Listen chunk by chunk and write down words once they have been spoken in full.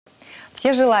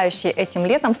Все желающие этим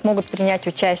летом смогут принять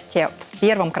участие в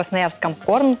первом красноярском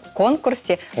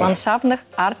конкурсе ландшафтных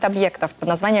арт-объектов под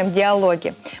названием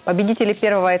 «Диалоги». Победители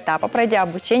первого этапа, пройдя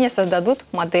обучение, создадут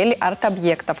модели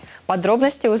арт-объектов.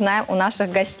 Подробности узнаем у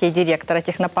наших гостей: директора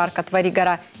технопарка «Твори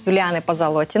гора» Юлианы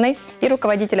Позолотиной и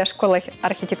руководителя школы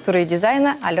архитектуры и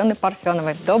дизайна Алены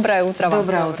Парфеновой. Доброе утро вам.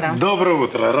 Доброе утро. Доброе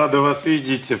утро. Рада вас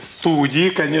видеть в студии.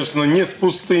 Конечно, не с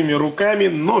пустыми руками,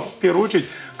 но в первую очередь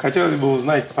хотелось бы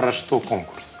узнать, про что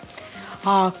конкурс.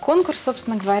 Конкурс,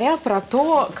 собственно говоря, про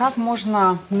то, как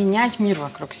можно менять мир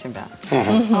вокруг себя.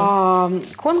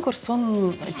 Конкурс,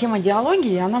 тема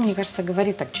диалогии, она, мне кажется,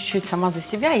 говорит так чуть-чуть сама за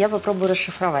себя, я попробую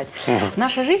расшифровать.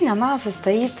 Наша жизнь, она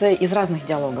состоит из разных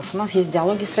диалогов. У нас есть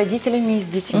диалоги с родителями и с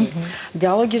детьми,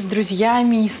 диалоги с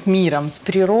друзьями и с миром, с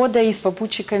природой и с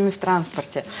попутчиками в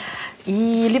транспорте.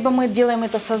 И либо мы делаем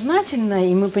это сознательно,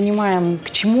 и мы понимаем, к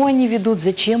чему они ведут,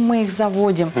 зачем мы их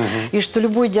заводим, и что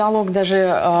любой диалог,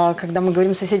 даже когда мы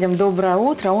говорим соседям «доброе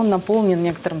утро», он наполнен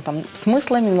некоторым там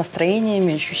смыслами,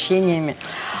 настроениями, ощущениями.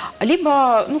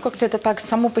 Либо, как-то это так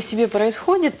само по себе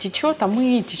происходит, течет, а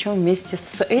мы течем вместе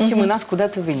с этим, и нас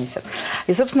куда-то вынесет.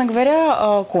 И, собственно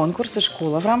говоря, конкурс и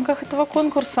школа в рамках этого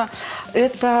конкурса –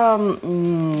 это,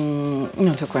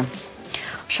 такой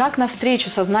шаг навстречу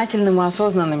сознательным и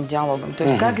осознанным диалогам. То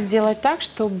есть как сделать так,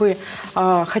 чтобы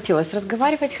хотелось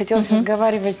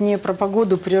разговаривать не про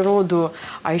погоду, природу,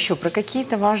 а еще про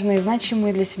какие-то важные,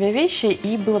 значимые для себя вещи,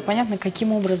 и было понятно,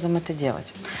 каким образом это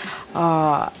делать. И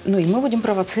мы будем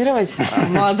провоцировать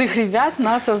молодых ребят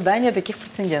на создание таких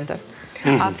прецедентов.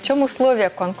 А в чем условия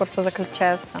конкурса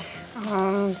заключаются?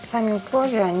 Сами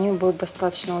условия, они будут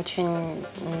достаточно очень,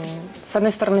 с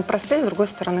одной стороны, простые, с другой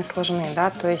стороны, сложные.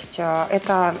 Да? То есть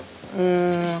это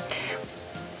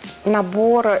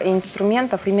набор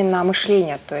инструментов именно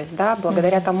мышления. То есть, да,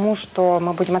 благодаря тому, что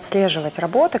мы будем отслеживать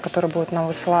работы, которые будут нам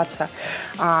высылаться,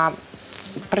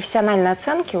 профессиональной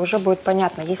оценки уже будет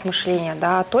понятно, есть мышление,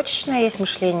 да, точечное, есть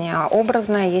мышление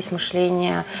образное, есть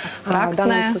мышление в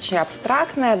данном случае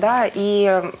абстрактное, да,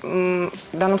 и в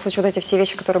данном случае вот эти все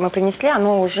вещи, которые мы принесли,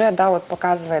 оно уже, да, вот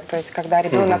показывает, то есть когда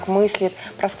ребенок мыслит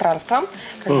пространством,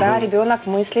 когда ребенок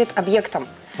мыслит объектом.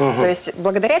 То есть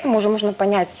благодаря этому уже можно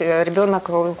понять, ребенок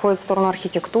уходит в сторону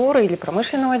архитектуры или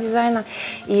промышленного дизайна,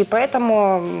 и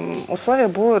поэтому условия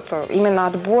будут именно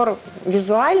отбор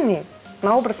визуальный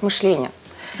на образ мышления.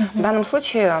 В данном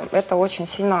случае это очень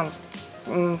сильно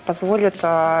позволит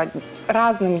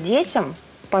разным детям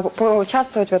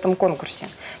поучаствовать в этом конкурсе.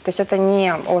 То есть это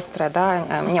не острая, да,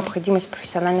 необходимость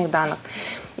профессиональных данных.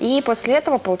 И после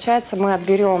этого, получается, мы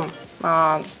отберем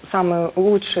самые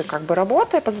лучшие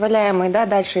работы, позволяемые, да,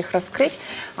 дальше их раскрыть.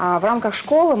 В рамках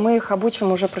школы мы их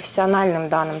обучим уже профессиональным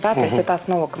данным, да, то есть это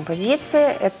основа композиции,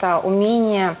 это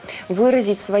умение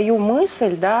выразить свою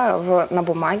мысль, да, на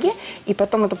бумаге и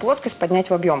потом эту плоскость поднять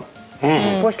в объем.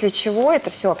 После чего это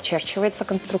все обчерчивается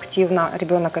конструктивно,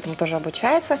 ребенок этому тоже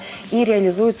обучается и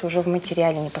реализуется уже в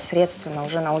материале непосредственно,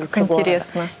 уже на улице города.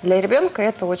 Интересно. Для ребенка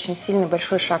это очень сильный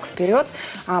большой шаг вперед,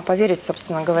 поверить,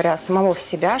 собственно говоря, самого в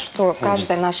себя, что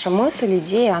каждая наша мысль,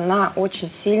 идея, она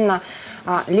очень сильно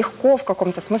легко в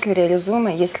каком-то смысле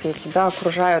реализуема, если тебя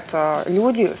окружают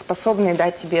люди, способные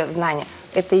дать тебе знания.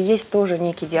 Это и есть тоже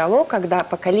некий диалог, когда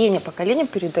поколение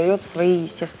передает свои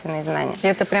естественные знания. И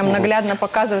это прям наглядно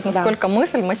показывает, насколько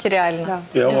мысль материальна.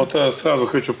 Да. Я вот сразу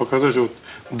хочу показать, вот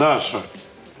Даша,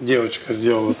 девочка,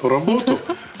 сделала эту работу.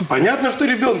 Понятно, что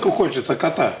ребенку хочется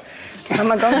кота.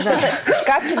 Самое главное, что это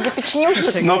шкафчик для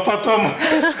печенюшек. Но потом...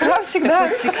 Шкафчик, да.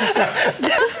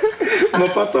 Но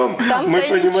потом мы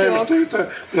понимаем, что это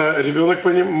ребенок,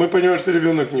 мы понимаем, что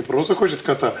ребенок не просто хочет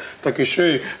кота, так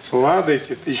еще и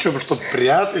сладости, еще чтобы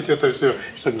прятать это все,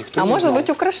 чтобы никто не знал. А может быть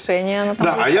украшение.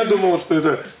 Да, а я думал, что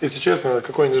это, если честно,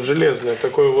 какое-нибудь железное,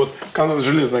 такое вот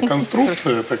железная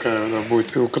конструкция такая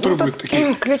будет, у которой будет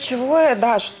такие... Ключевое,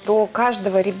 да, что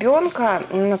каждого ребенка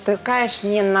натыкаешь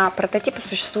не на прототипы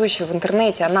существующего в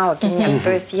интернете, аналоги нет.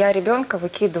 То есть я ребенка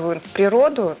выкидываю в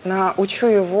природу, учу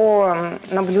его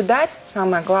наблюдать,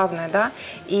 самое главное, да,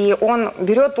 и он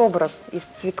берет образ из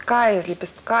цветка, из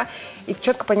лепестка и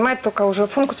четко понимает только уже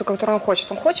функцию, которую он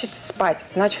хочет. Он хочет спать,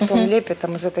 значит, он лепит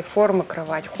там из этой формы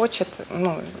кровать, хочет,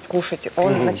 кушать,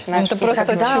 он начинает... Это просто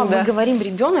когда мы говорим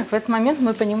ребенок, в этот момент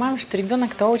мы понимаем, что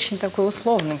ребенок-то очень такой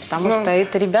условный, потому что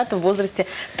это ребята в возрасте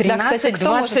 13-23. Да, кстати,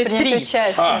 кто может принять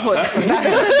участие?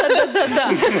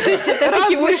 Да. То есть это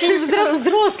такие очень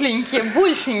взросленькие,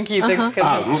 большенькие, так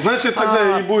сказать. Значит,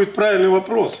 тогда и будет правильный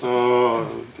вопрос.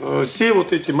 Все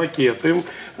вот эти макеты,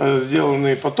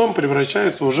 сделанные потом,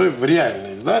 превращаются уже в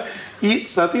реальность, да? И,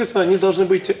 соответственно, они должны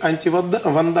быть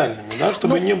антивандальными, да,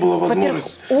 чтобы не было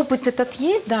возможности... Опыт этот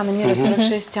есть, да, на мире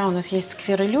 46А у нас есть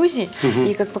сквер иллюзий.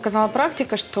 И, как показала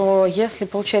практика, что если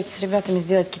получается с ребятами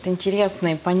сделать какие-то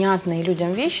интересные, понятные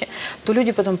людям вещи, то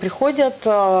люди потом приходят,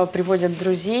 приводят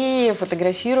друзей,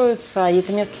 фотографируются, и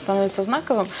это место становится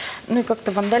знаковым, ну и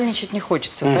как-то вандальничать не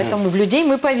хочется. Поэтому в людей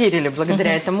мы поверили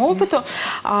благодаря этому опыту.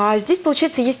 А здесь,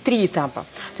 получается, есть 3 этапа.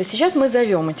 То есть сейчас мы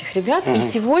зовем этих ребят, и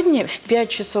сегодня в 5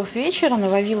 часов вечера на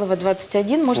Вавилова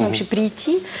 21 можно вообще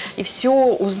прийти и все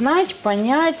узнать,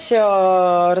 понять,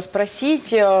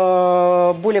 расспросить,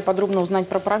 более подробно узнать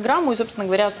про программу и, собственно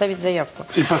говоря, оставить заявку.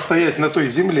 И постоять на той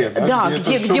земле, да? Да,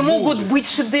 где могут быть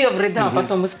шедевры, да,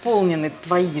 потом исполнены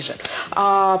твои же.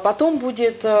 А потом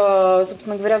будет,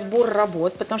 собственно говоря, сбор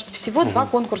работ, потому что всего 2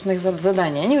 конкурсных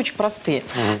задания. Они очень простые.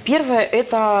 Первое –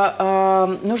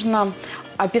 это нужно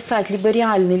описать либо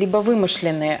реальный, либо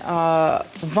вымышленный,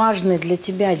 важный для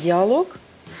тебя диалог,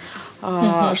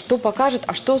 что покажет,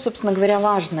 а что, собственно говоря,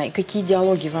 важно, и какие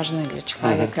диалоги важны для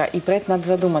человека. И про это надо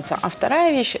задуматься. А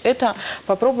вторая вещь – это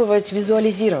попробовать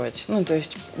визуализировать, ну, то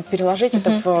есть переложить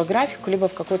это в графику, либо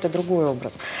в какой-то другой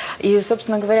образ. И,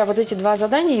 собственно говоря, вот эти 2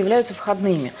 задания являются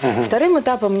входными. Вторым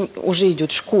этапом уже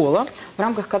идет школа, в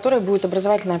рамках которой будет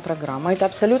образовательная программа. Это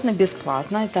абсолютно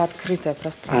бесплатно, это открытое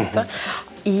пространство.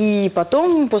 И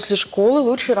потом, после школы,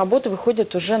 лучшие работы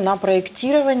выходят уже на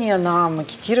проектирование, на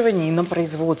макетирование и на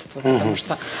производство. Потому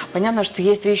что понятно, что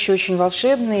есть вещи очень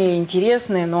волшебные,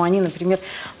 интересные, но они, например,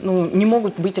 ну, не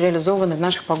могут быть реализованы в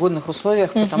наших погодных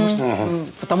условиях, потому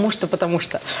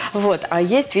что. Вот. А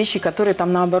есть вещи, которые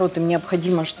там, наоборот, им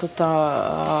необходимо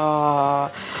что-то...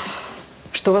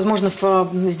 что возможно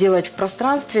сделать в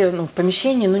пространстве, ну, в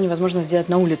помещении, но невозможно сделать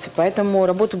на улице. Поэтому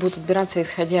работы будут отбираться,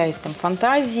 исходя из там,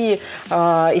 фантазии,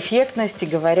 эффектности,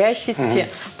 говорящести,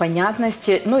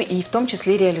 понятности, ну и в том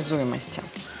числе реализуемости.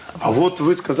 А вот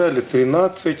вы сказали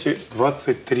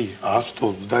 13-23. А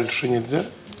что, дальше нельзя?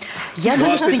 Я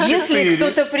думаю, что если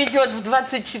кто-то придет в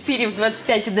 24, в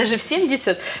 25 и даже в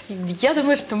 70, я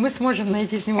думаю, что мы сможем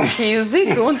найти с ним общий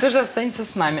язык, и он тоже останется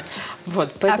с нами. Вот,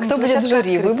 а кто будет в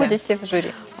жюри? Вы будете в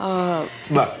жюри?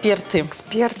 Эксперты.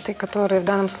 Эксперты, которые в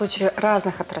данном случае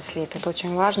разных отраслей. Тут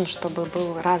очень важно, чтобы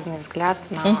был разный взгляд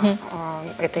на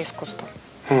это искусство.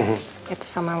 Это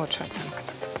самая лучшая оценка.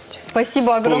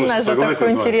 Спасибо огромное за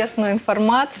такую интересную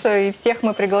информацию. И всех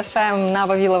мы приглашаем на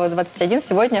Вавилова 21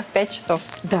 сегодня в 5 часов.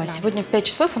 Да, сегодня в 5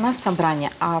 часов у нас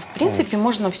собрание. А в принципе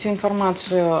можно всю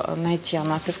информацию найти о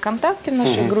нас и ВКонтакте в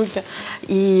нашей группе,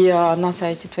 и на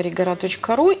сайте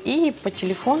tворигора.ру, и по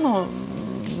телефону.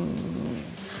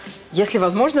 Если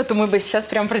возможно, то мы бы сейчас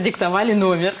прям продиктовали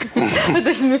номер.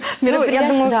 Ну, я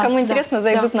думаю, кому интересно,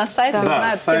 зайдут на сайт и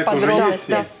узнают все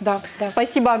подробности.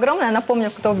 Спасибо огромное. Напомню,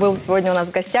 кто был сегодня у нас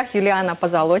в гостях. Юлиана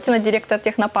Позолотина, директор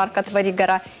технопарка «Твори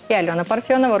гора», и Алена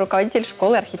Парфенова, руководитель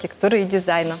школы архитектуры и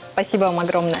дизайна. Спасибо вам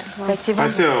огромное. Спасибо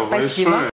большое.